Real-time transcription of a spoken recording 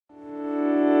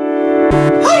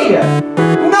Hiya!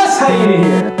 Nos Hyena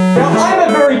here. Now I'm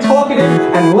a very talkative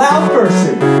and loud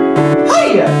person.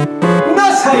 Hiya!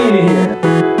 Nos Hyena here.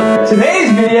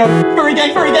 Today's video... Furry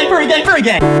gang, furry gang, furry gang, furry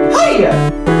gang! Hiya!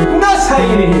 Nos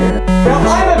Hyena here. Now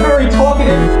I'm a very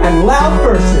talkative and loud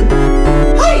person.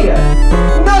 Hiya!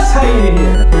 Nos Hyena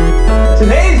here.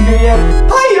 Today's video...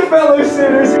 Hiya, fellow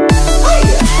sinners!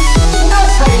 Hiya!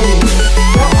 Nos Hyena here.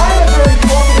 Now I'm a very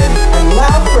talkative and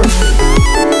loud person.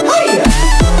 Hiya!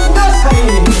 Nos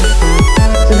Hyena here.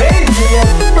 Today's video...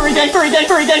 Furry gang, furry gang,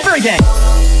 furry gang, furry gang!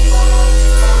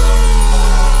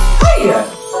 Hiya!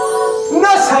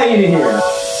 Nos Hyena here.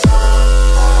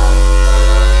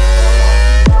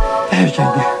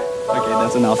 Okay,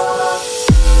 that's enough.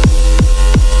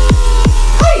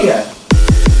 Hiya!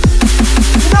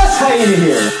 Nos Hyena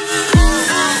here.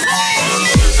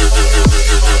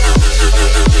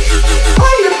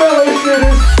 Hiya, fellow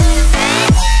sinners!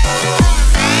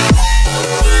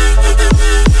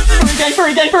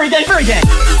 Furry gang, furry gang, furry gang!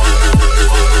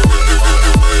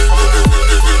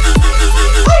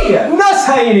 Hiya! Nos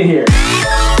Hyena here.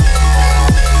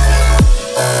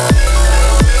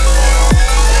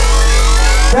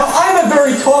 Now I'm a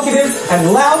very talkative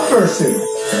and loud person.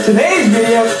 Today's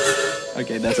video...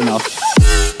 Okay, that's enough.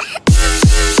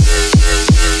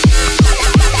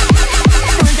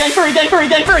 Furry gang, furry gang, furry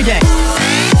gang, furry gang!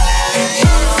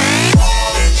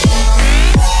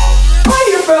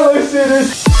 Hiya, fellow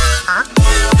sinners!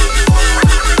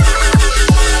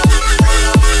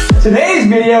 Today's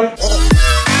video...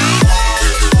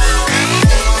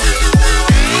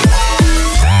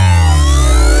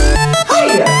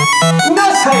 Hiya!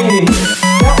 Nos Hyena here.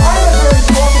 Now I'm a very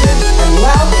talkative and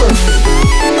loud person.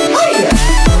 Hiya!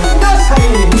 Nos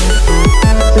Hyena here.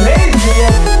 Today's video...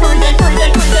 Furry gang, furry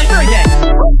gang, furry gang, furry gang!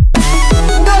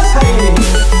 Nos Hyena here.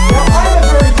 Now I'm a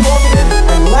very talkative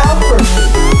and loud person.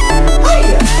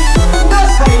 Hiya!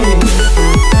 Nos Hyena here.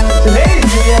 Today's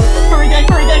video... Furry gang,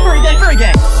 furry gang, furry gang, furry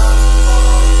gang!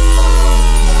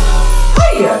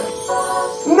 Hiya!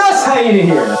 Nos Hyena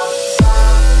here.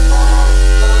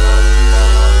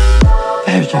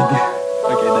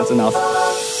 Okay, that's enough.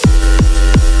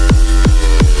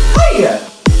 Hiya!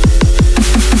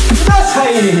 Nos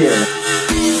Hyena here.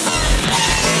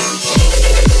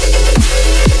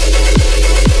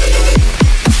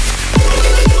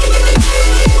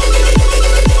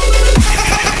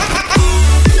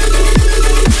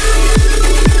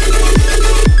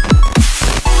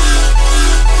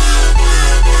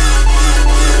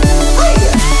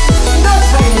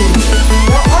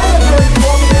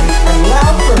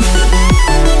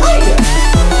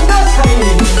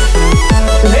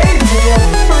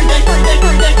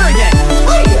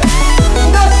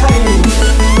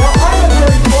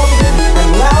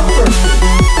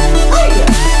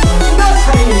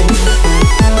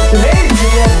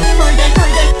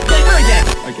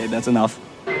 That's enough.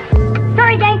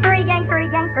 Furry gang, furry gang, furry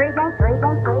gang, furry gang, furry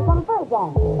gang, furry gang, furry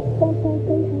gang.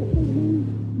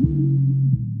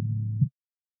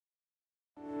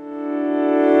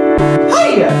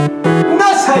 Hiya!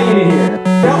 Nos Hyena here.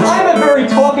 Now I'm a very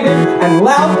talkative and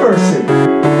loud person.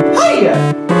 Hiya!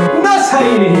 Nos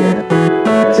Hyena here.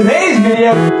 Today's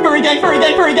video... Furry gang, furry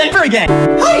gang, furry gang, furry gang!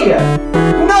 Hiya!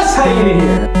 Nos Hyena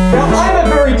here. Now I'm a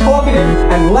very talkative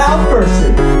and loud person.